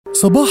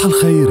صباح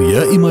الخير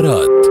يا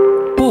إمارات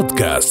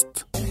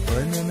بودكاست.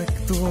 وانا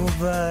مكتوب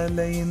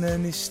علينا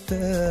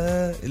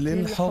نشتاق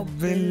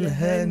للحب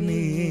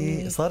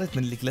الهني. صارت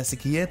من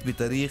الكلاسيكيات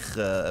بتاريخ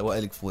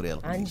وائل كفوري.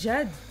 عن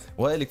جد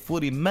وائل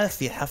كفوري ما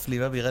في حفلة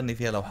ما بيغني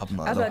فيها لو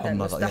حبنا أبداً،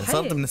 يعني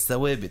صارت من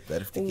الثوابت.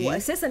 عرفتي كيف؟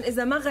 وأساساً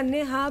إذا ما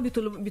غنيها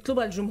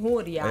بيطلبها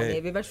الجمهور يعني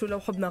ايه. ببلشوا لو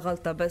حبنا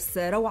غلطة. بس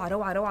روعة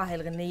روعة روعة هاي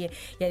الغنية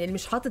يعني. اللي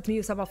مش حاطط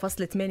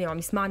 107.8 وعم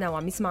يسمعنا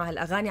وعم يسمع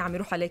هالأغاني عم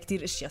يروح عليه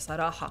كتير اشياء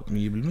صراحة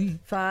 100%.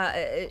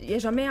 فيا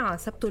جماعة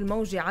ثبتوا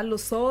الموجة، علوا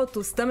الصوت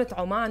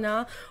واستمتعوا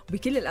معنا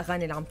وبكل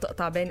الأغاني اللي عم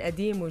تقطع بين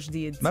قديم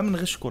وجديد. ما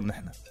بنغشكم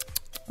نحن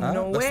No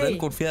بس way.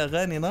 لكم فيها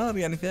أغاني نار،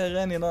 يعني فيها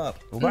أغاني نار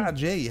وبعد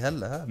جاي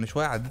هلا مش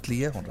واحد عدت لي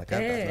إياهم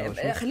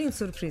ايه خلينا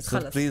سوربريز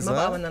خلص ما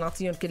بقى بدنا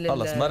نعطيهم كل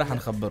خلص ما رح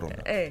نخبرهم.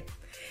 ايه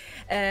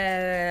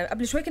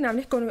قبل شوي كنا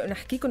عم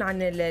نحكيكم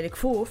عن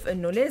الكفوف،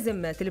 انه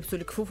لازم تلبسوا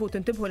الكفوف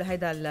وتنتبهوا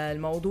لهذا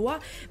الموضوع.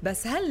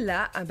 بس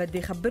هلا بدي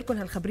اخبركم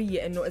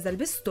هالخبريه انه اذا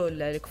لبستوا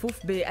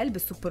الكفوف بقلب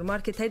السوبر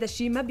ماركت هيدا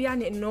الشيء ما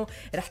بيعني انه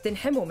رح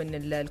تنحموا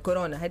من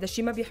الكورونا. هيدا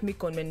الشيء ما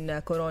بيحميكم من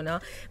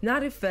كورونا.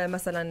 بنعرف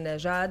مثلا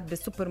جاد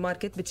بالسوبر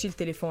ماركت بتشيل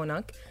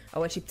تليفونك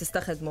اول شيء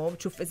بتستخدمه،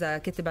 بتشوف اذا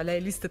كتب عليه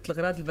ليستة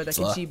الأغراض اللي بدك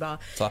تجيبها.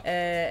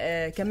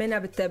 كمان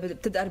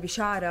بتدقر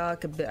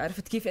بشعرك،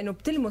 عرفت كيف انه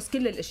بتلمس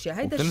كل الاشياء.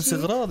 هيدا الشيء بتلمس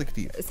اغراض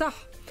كتير صح.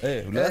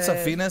 ايه وللاسف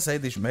في ناس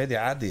هيدي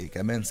عادي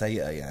كمان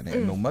سيئه يعني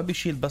انه ما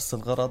بيشيل بس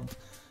الغرض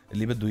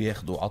اللي بده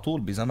ياخده على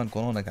طول. بزمن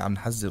كورونا عم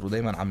نحذر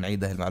ودايما عم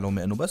نعيد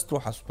هالمعلومه انه بس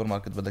تروح على السوبر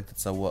ماركت بدك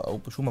تتسوق او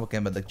شو ما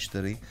كان بدك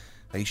تشتري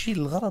هيشيل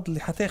الغرض اللي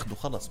حتاخده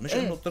خلص، مش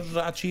انه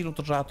ترجع تشيل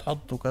وترجع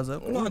تحط وكذا.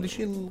 واحد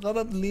يشيل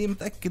الغرض اللي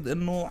متاكد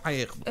انه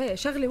حياخده.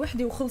 شغله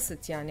وحده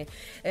وخلصت يعني.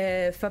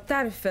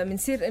 فبتعرف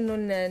بنصير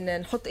انه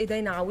نحط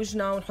ايدينا على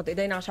وجهنا ونحط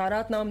ايدينا على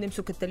شعراتنا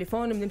وبنمسك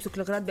التليفون وبنمسك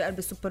الاغراض بقلب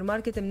السوبر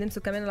ماركت،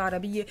 بنمسك كمان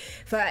العربيه.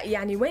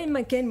 فيعني وين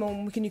ما كان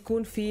ممكن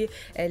يكون في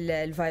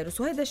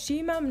الفيروس، وهذا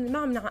الشيء ما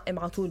عم نعقم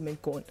على طول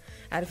منكون.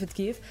 عرفت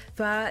كيف؟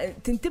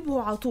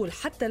 فتنتبهوا على طول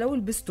حتى لو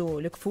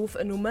لبستوا الكفوف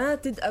انه ما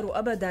تدقروا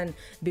ابدا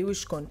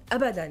بوجهكم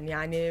ابدا.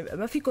 يعني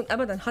ما فيكم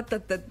ابدا حتى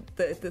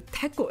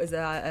تحكوا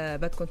اذا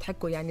بدكم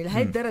تحكوا يعني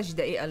لهي الدرجه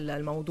دقيقه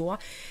الموضوع.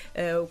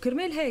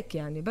 وكرمال هيك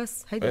يعني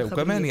بس هيدا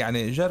وكمان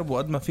يعني جربوا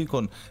قد ما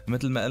فيكم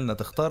مثل ما قلنا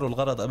تختاروا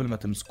الغرض قبل ما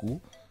تمسكوه.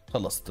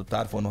 خلص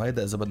بتعرفوا انه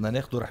هيدا اذا بدنا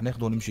ناخده رح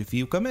ناخده ونمشي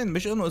فيه. وكمان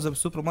مش انه اذا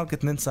بالسوبر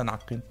ماركت ننسى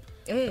نعقم.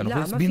 لا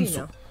ما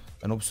فينا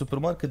انه بالسوبر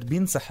ماركت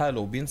بينسى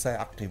حاله وبينسى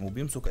يعقم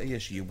وبيمسك اي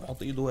شيء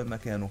وبحط ايده وين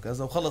مكانه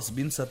وكذا وخلص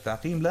بينسى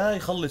التعقيم. لا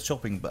يخلص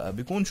شوبينج بقى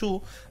بيكون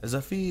شو اذا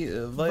في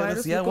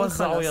فيروس يا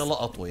وزعوا يا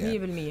لقطوا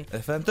يعني 100%.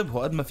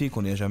 فانتبهوا قد ما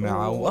فيكم يا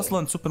جماعه.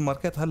 واصلا السوبر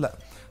ماركت هلا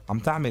عم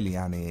تعمل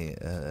يعني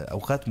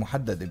اوقات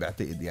محدده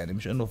بعتقد يعني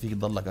مش انه فيك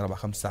تضلك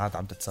 4-5 ساعات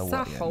عم تتسوق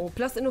صح يعني.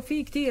 وبلس انه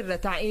في كتير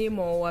تعقيم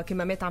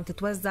وكمامات عم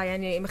تتوزع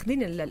يعني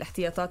ماخذين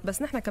الاحتياطات.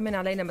 بس نحن كمان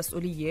علينا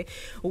مسؤوليه.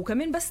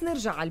 وكمان بس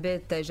نرجع على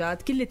البيت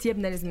جاد كل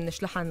ثيابنا لازم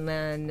نشلحها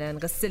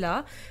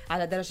نغسلها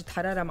على درجه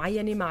حراره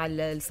معينه مع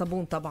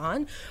الصابون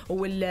طبعا.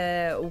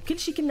 وكل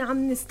شيء كنا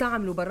عم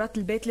نستعمله برات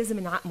البيت لازم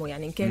نعقمه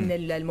يعني ان كان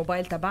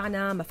الموبايل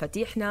تبعنا،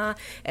 مفاتيحنا،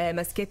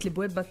 مسكات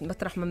البواب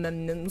مطرح ما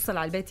نوصل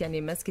على البيت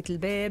يعني مسكه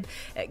الباب.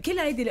 كل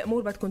هيدي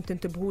الامور بدكم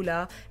تنتبهوا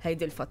لها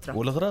هيدي الفتره.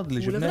 والاغراض اللي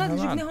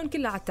جبناهم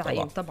كلها على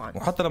التعقيم طبعا.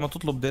 وحتى لما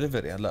تطلب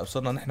ديليفري هلا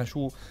صرنا نحن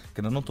شو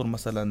كنا ننطر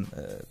مثلا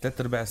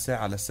 3/4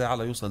 ساعه للساعه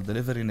ليوصل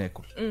ديليفري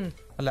ناكل.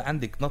 هلا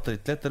عندك نطري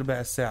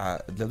 3/4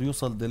 ساعه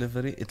ليوصل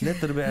ديليفري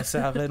 3/4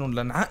 ساعه غيرهم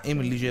لنعقم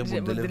اللي جابوا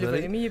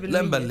الديليفري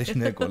لنبلش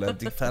ناكل.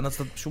 انت فانا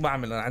شو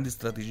بعمل؟ انا عندي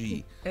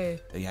استراتيجيه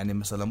يعني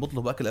مثلا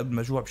بطلب اكل قبل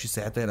ما اجوع بشي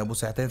ساعتين ابو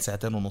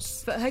ساعتين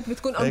ونص. فهيك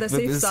بتكون اون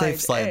ذا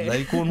سيف سايد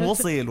ليكون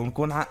وصل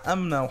ونكون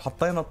عقمنا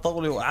وحطينا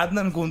الطاوله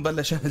وقعدنا نكون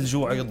بلش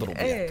الجوع يضرب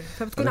يعني.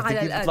 فبتكون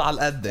على القد تطلع على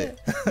القد.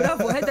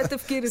 برافو هذا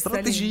التفكير السليم.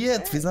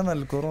 استراتيجيات في زمن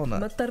الكورونا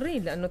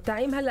مضطرين لانه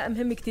التعقيم هلا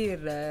مهم كتير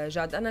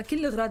جاد. انا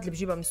كل الاغراض اللي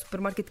بجيبها من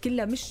السوبر ماركت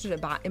كلها مش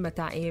بعقمها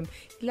تعقيم،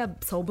 كلها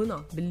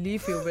بصوبنا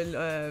بالليفي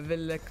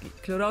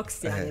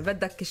وبالكلوروكس يعني.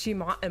 بدك شيء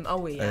معقم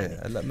قوي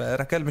يعني. لا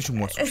ركال مش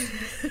موسوس.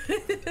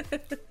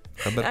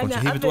 خبركم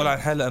هي بتقول عن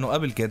حالها انه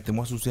قبل كانت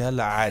موسوسه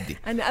هلا عادي.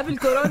 انا قبل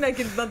كورونا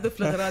كنت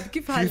بنظف الاغراض.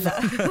 كيف هلا؟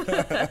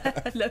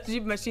 هلا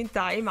بجيب ماشين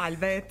تعقيم على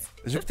البيت.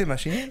 جبتي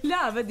ماشين؟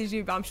 لا بدي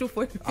اجيب عم شوف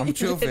وين عم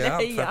تشوفي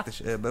عم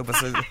تفتش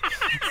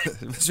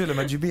بس شو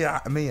لما تجيبيها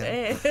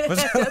عقميا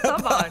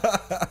طبعا